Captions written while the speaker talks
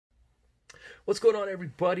What's going on,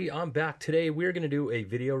 everybody? I'm back today. We're going to do a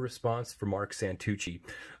video response for Mark Santucci.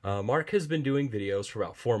 Mark has been doing videos for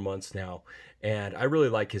about 4 months now, and I really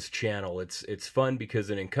like his channel. It's fun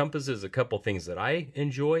because it encompasses a couple things that I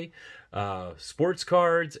enjoy, sports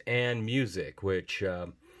cards and music, which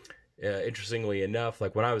interestingly enough,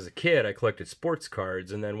 like when I was a kid, I collected sports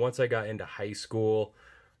cards, and then once I got into high school,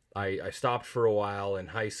 I stopped for a while in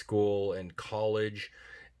high school and college,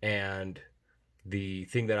 and the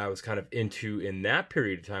thing that I was kind of into in that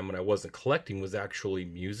period of time when I wasn't collecting was actually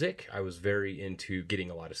music. I was very into getting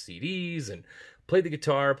a lot of CDs and played the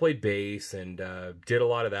guitar, played bass, and did a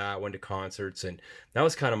lot of that, went to concerts, and that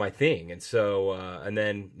was kind of my thing. And so, and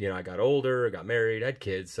then, you know, I got older, got married, had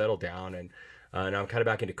kids, settled down, and now I'm kind of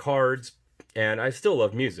back into cards. And I still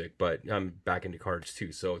love music, but I'm back into cards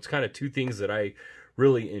too. So it's kind of two things that I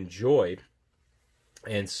really enjoy.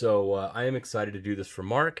 And so I am excited to do this for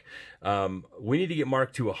Mark. We need to get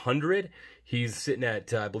Mark to 100. He's sitting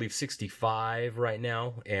at, I believe, 65 right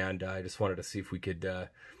now. And I just wanted to see if we could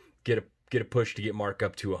get a push to get Mark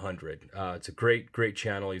up to 100. It's a great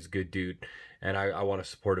channel. He's a good dude. And I want to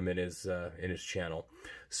support him in his channel.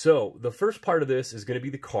 So the first part of this is going to be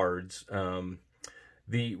the cards.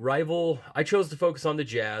 The rival, I chose to focus on the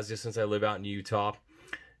Jazz just since I live out in Utah.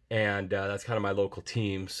 And that's kind of my local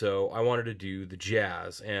team, so I wanted to do the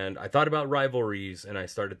Jazz. And I thought about rivalries, and I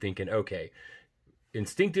started thinking, okay,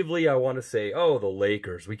 instinctively I want to say, oh, the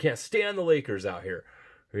Lakers. We can't stand the Lakers out here.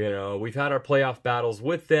 You know, we've had our playoff battles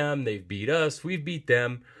with them. They've beat us. We've beat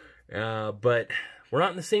them. But we're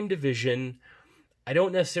not in the same division. I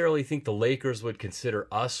don't necessarily think the Lakers would consider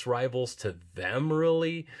us rivals to them,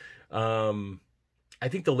 really. I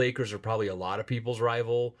think the Lakers are probably a lot of people's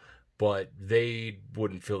rival, but they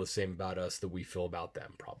wouldn't feel the same about us that we feel about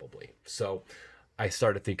them, probably. So I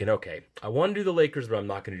started thinking, okay, I want to do the Lakers, but I'm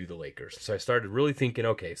not going to do the Lakers. So I started really thinking,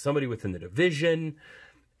 okay, somebody within the division.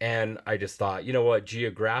 And I just thought, you know what,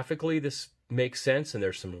 geographically, this makes sense. And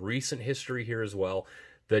there's some recent history here as well.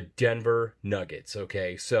 The Denver Nuggets,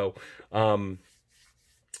 okay? So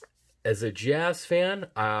as a Jazz fan,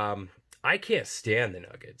 I can't stand the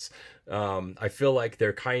Nuggets. I feel like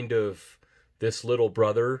they're kind of this little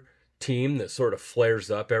brother team that sort of flares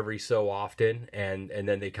up every so often, and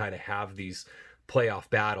then they kind of have these playoff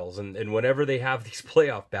battles, and whenever they have these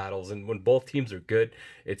playoff battles and when both teams are good,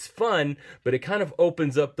 it's fun, but it kind of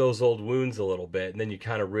opens up those old wounds a little bit, and then you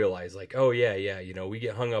kind of realize, like, oh yeah, you know, we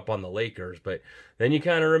get hung up on the Lakers, but then you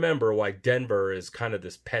kind of remember why Denver is kind of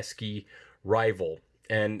this pesky rival.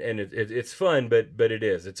 And it's fun, but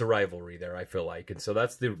it's a rivalry there, I feel like. And so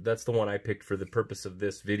that's the one I picked for the purpose of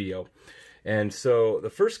this video. And so the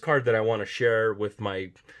first card that I want to share with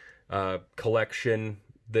my collection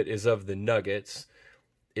that is of the Nuggets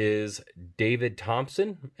is David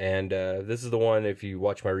Thompson. And this is the one, if you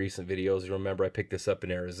watch my recent videos, you remember I picked this up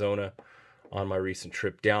in Arizona on my recent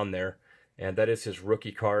trip down there. And that is his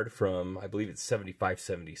rookie card from, I believe it's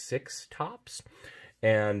 75-76 tops.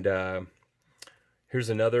 And here's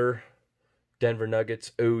another Denver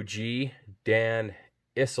Nuggets OG, Dan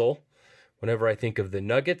Issel. Whenever I think of the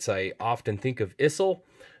Nuggets, I often think of Issel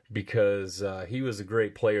because he was a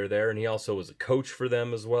great player there, and he also was a coach for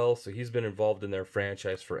them as well. So he's been involved in their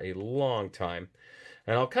franchise for a long time.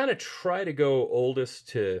 And I'll kind of try to go oldest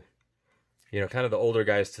to, you know, kind of the older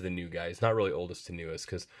guys to the new guys. Not really oldest to newest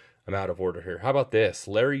because I'm out of order here. How about this?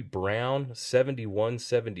 Larry Brown,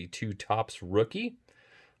 71-72 tops rookie.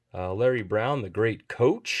 Larry Brown, the great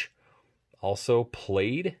coach, also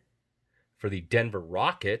played for the Denver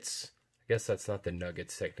Rockets. I guess that's not the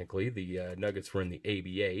Nuggets technically. The Nuggets were in the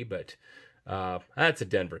ABA, but that's a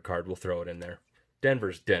Denver card. We'll throw it in there.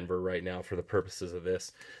 Denver's Denver right now for the purposes of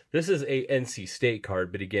this. This is a NC State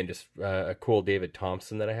card, but again, just a cool David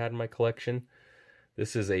Thompson that I had in my collection.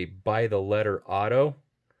 This is a by the letter auto.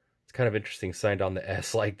 It's kind of interesting, signed on the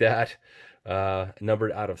S like that.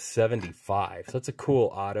 Numbered out of 75. So that's a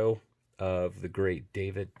cool auto of the great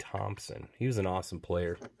David Thompson. He was an awesome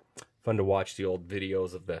player. Fun to watch the old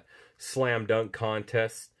videos of the slam dunk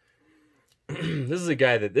contest. This is a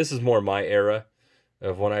guy that, this is more my era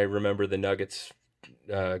of when I remember the Nuggets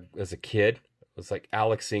as a kid. It was like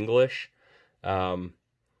Alex English.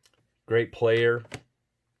 Great player.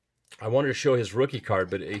 I wanted to show his rookie card,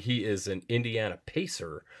 but he is an Indiana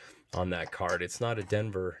Pacer on that card. It's not a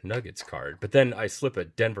Denver Nuggets card. But then I slip a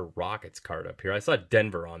Denver Rockets card up here. I saw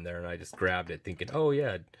Denver on there, and I just grabbed it thinking, oh,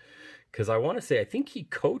 yeah. Because I want to say, I think he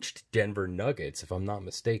coached Denver Nuggets, if I'm not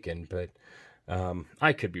mistaken. But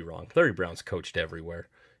I could be wrong. Larry Brown's coached everywhere.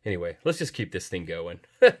 Anyway, let's just keep this thing going.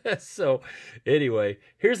 So, anyway,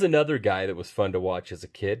 here's another guy that was fun to watch as a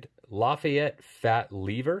kid. Lafayette Fat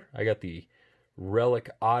Lever. I got the Relic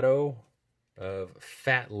Auto of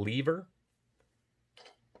Fat Lever.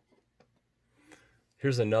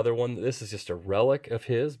 Here's another one. This is just a relic of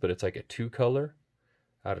his, but it's like a 2-color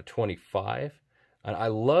out of 25. And I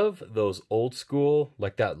love those old school,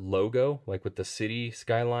 like that logo, like with the city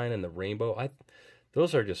skyline and the rainbow.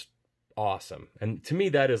 Those are just awesome. And to me,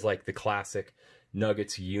 that is like the classic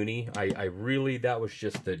Nuggets uni. I really, that was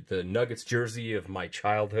just the Nuggets jersey of my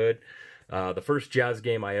childhood. The first Jazz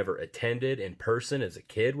game I ever attended in person as a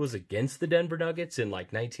kid was against the Denver Nuggets in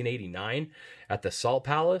like 1989 at the Salt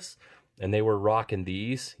Palace. And they were rocking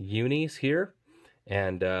these unis here.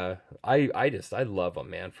 And I love them,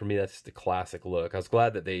 man. For me, that's just a classic look. I was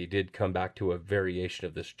glad that they did come back to a variation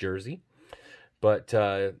of this jersey. But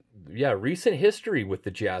yeah, recent history with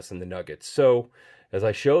the Jazz and the Nuggets. So as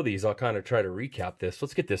I show these, I'll kind of try to recap this.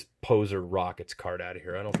 Let's get this Poser Rockets card out of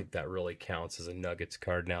here. I don't think that really counts as a Nuggets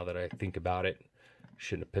card now that I think about it.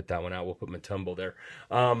 Shouldn't have put that one out. We'll put Mutombo there.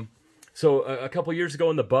 So a couple years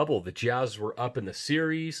ago in the bubble, the Jazz were up in the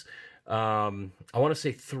series. I want to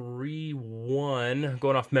say 3-1,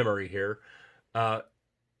 going off memory here.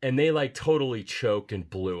 And they like totally choked and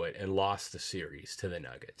blew it and lost the series to the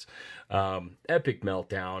Nuggets. Epic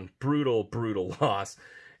meltdown, brutal loss.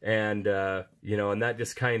 And, you know, and that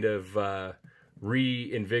just kind of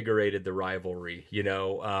reinvigorated the rivalry. You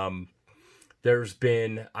know, there's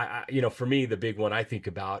been, you know, for me, the big one I think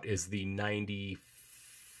about is the 90,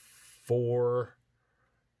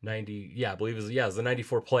 yeah, I believe it was the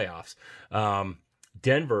 94 playoffs.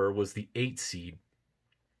 Denver was the 8th seed.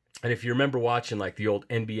 And if you remember watching like the old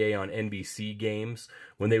NBA on NBC games,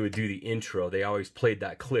 when they would do the intro, they always played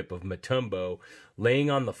that clip of Mutombo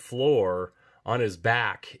laying on the floor on his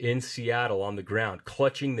back in Seattle on the ground,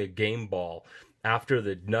 clutching the game ball after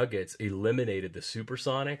the Nuggets eliminated the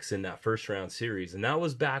Supersonics in that first round series. And that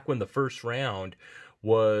was back when the first round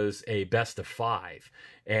was a best of 5.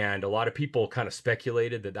 And a lot of people kind of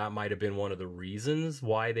speculated that that might have been one of the reasons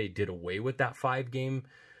why they did away with that 5-game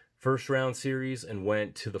first round series and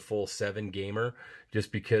went to the full 7-gamer,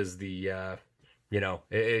 just because the, you know,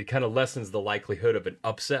 it kind of lessens the likelihood of an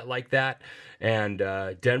upset like that. And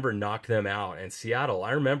Denver knocked them out. And Seattle,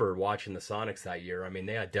 I remember watching the Sonics that year. I mean,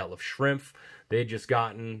 they had Detlef Schrempf. They had just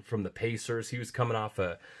gotten from the Pacers. He was coming off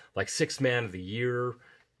a like 6th man of the year,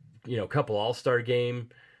 you know, a couple All-Star game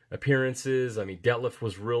appearances. I mean, Detlef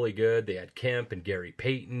was really good. They had Kemp and Gary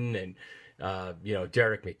Payton and, you know,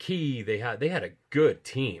 Derek McKee. They had a good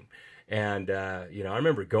team. And, you know, I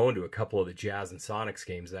remember going to a couple of the Jazz and Sonics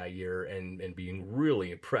games that year and being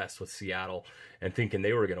really impressed with Seattle and thinking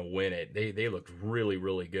they were going to win it. They looked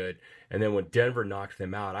really good. And then when Denver knocked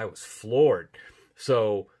them out, I was floored.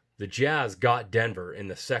 So the Jazz got Denver in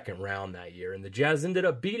the 2nd round that year, and the Jazz ended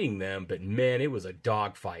up beating them, but man, it was a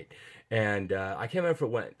dogfight. And I can't remember if it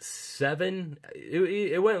went 7.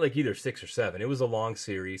 It went like either 6 or 7. It was a long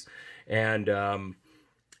series. And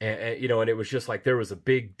you know, and it was just like there was a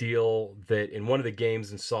big deal that in one of the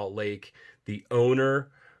games in Salt Lake, the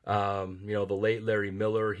owner, you know, the late Larry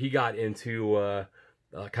Miller, he got into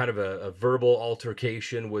kind of a verbal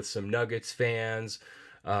altercation with some Nuggets fans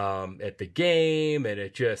at the game, and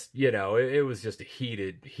it just, you know, it was just a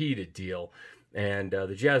heated deal. And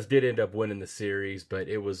the Jazz did end up winning the series, but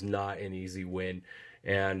it was not an easy win.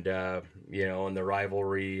 And you know, and the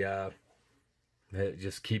rivalry it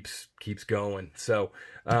just keeps going. So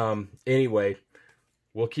anyway,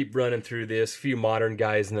 we'll keep running through this. A few modern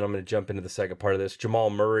guys, and then I'm going to jump into the second part of this. Jamal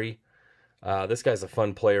Murray. This guy's a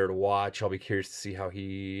fun player to watch. I'll be curious to see how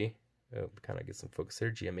he kind of get some focus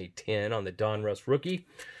there. GMA 10 on the Don Russ rookie.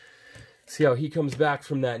 See how he comes back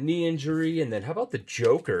from that knee injury. And then how about the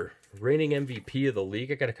Joker, reigning MVP of the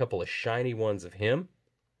league? I got a couple of shiny ones of him.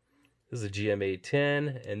 This is a GMA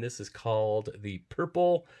 10, and this is called the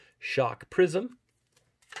Purple Shock Prism.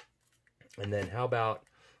 And then how about,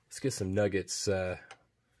 let's get some Nuggets. We'll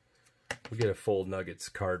get a full Nuggets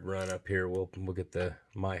card run up here. We'll get the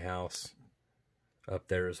My House up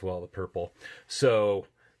there as well, the purple. So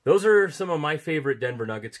those are some of my favorite Denver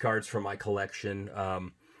Nuggets cards from my collection.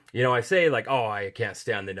 You know, I say like, oh, I can't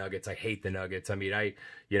stand the Nuggets. I hate the Nuggets. I mean,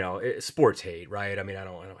 you know, sports hate, right? I mean, I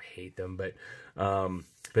don't hate them, but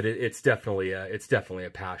it's definitely a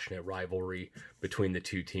passionate rivalry between the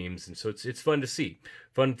two teams, and so it's fun to see.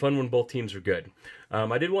 Fun when both teams are good.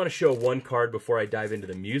 I did want to show one card before I dive into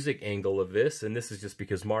the music angle of this, and this is just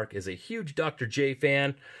because Mark is a huge Dr. J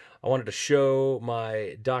fan. I wanted to show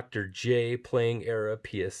my Dr. J playing era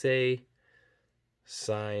PSA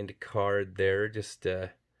signed card there, just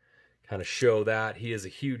kind of show that. He is a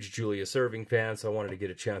huge Julius Erving fan, so I wanted to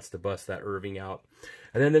get a chance to bust that Erving out.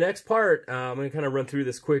 And then the next part, I'm going to kind of run through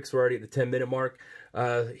this quick, so we're already at the 10-minute mark.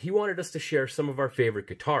 he wanted us to share some of our favorite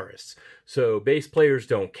guitarists. So bass players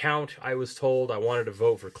don't count, I was told. I wanted to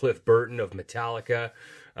vote for Cliff Burton of Metallica.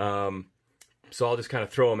 So I'll just kind of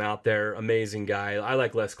throw him out there. Amazing guy. I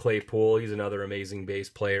like Les Claypool. He's another amazing bass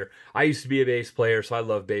player. I used to be a bass player, so I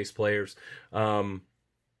love bass players. So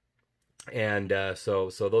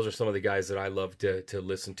those are some of the guys that I love to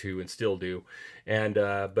listen to and still do.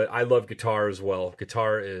 But I love guitar as well.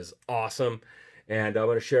 Guitar is awesome. And I'm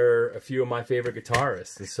going to share a few of my favorite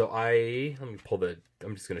guitarists. And so I'm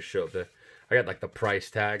just going to show I got like the price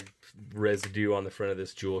tag residue on the front of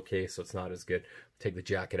this jewel case, so it's not as good. Take the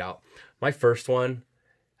jacket out. My first one,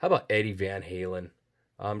 how about Eddie Van Halen?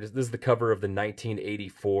 This is the cover of the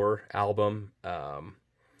 1984 album.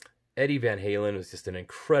 Eddie Van Halen was just an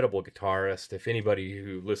incredible guitarist. If anybody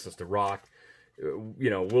who listens to rock,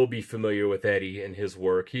 will be familiar with Eddie and his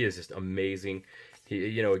work. He is just amazing.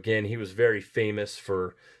 Again, he was very famous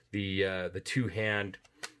for the two-hand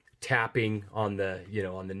tapping on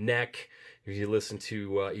the neck. If you listen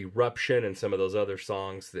to Eruption and some of those other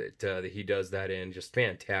songs that he does that in, just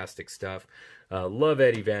fantastic stuff. Love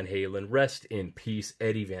Eddie Van Halen. Rest in peace,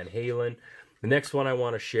 Eddie Van Halen. The next one I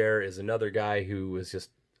want to share is another guy who was just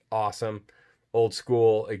awesome. Old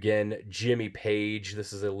school, again, Jimmy Page.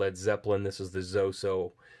 This is a Led Zeppelin. This is the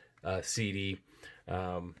Zoso CD.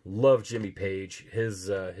 Love Jimmy Page. His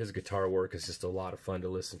guitar work is just a lot of fun to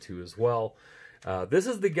listen to as well. This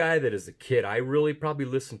is the guy that as a kid I really probably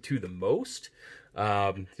listened to the most,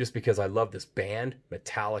 just because I love this band,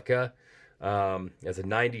 Metallica. As a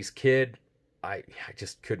 90s kid, I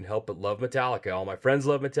just couldn't help but love Metallica. All my friends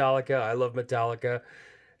love Metallica. I love Metallica.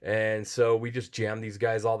 And so we just jam these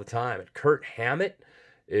guys all the time. And Kirk Hammett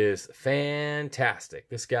is fantastic.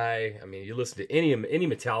 This guy, I mean, you listen to any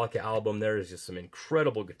Metallica album, there is just some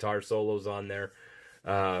incredible guitar solos on there.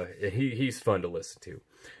 He's fun to listen to.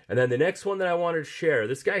 And then the next one that I wanted to share,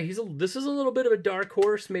 this guy, this is a little bit of a dark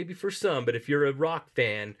horse maybe for some, but if you're a rock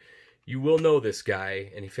fan, you will know this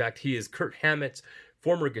guy. And in fact, he is Kirk Hammett's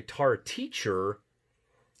former guitar teacher.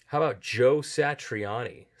 How about Joe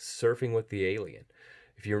Satriani, Surfing with the Alien?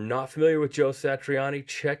 If you're not familiar with Joe Satriani,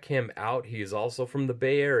 check him out. He is also from the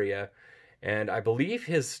Bay Area, and I believe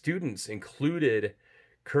his students included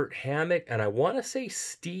Kirk Hammett, and I want to say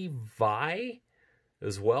Steve Vai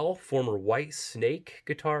as well, former White Snake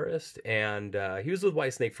guitarist, and he was with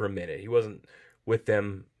White Snake for a minute. He wasn't with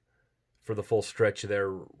them for the full stretch of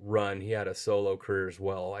their run. He had a solo career as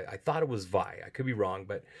well. I thought it was Vai. I could be wrong,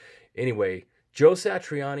 but anyway, Joe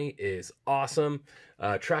Satriani is awesome.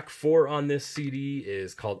 Track 4 on this CD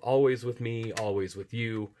is called Always With Me, Always With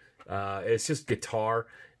You. It's just guitar.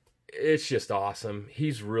 It's just awesome.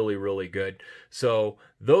 He's really, really good. So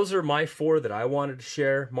those are my 4 that I wanted to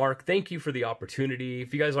share. Mark, thank you for the opportunity.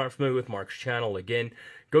 If you guys aren't familiar with Mark's channel, again,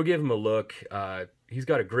 go give him a look. He's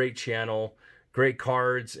got a great channel, great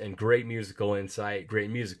cards, and great musical insight, great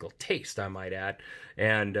musical taste, I might add.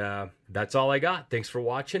 And that's all I got. Thanks for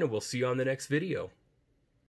watching, and we'll see you on the next video.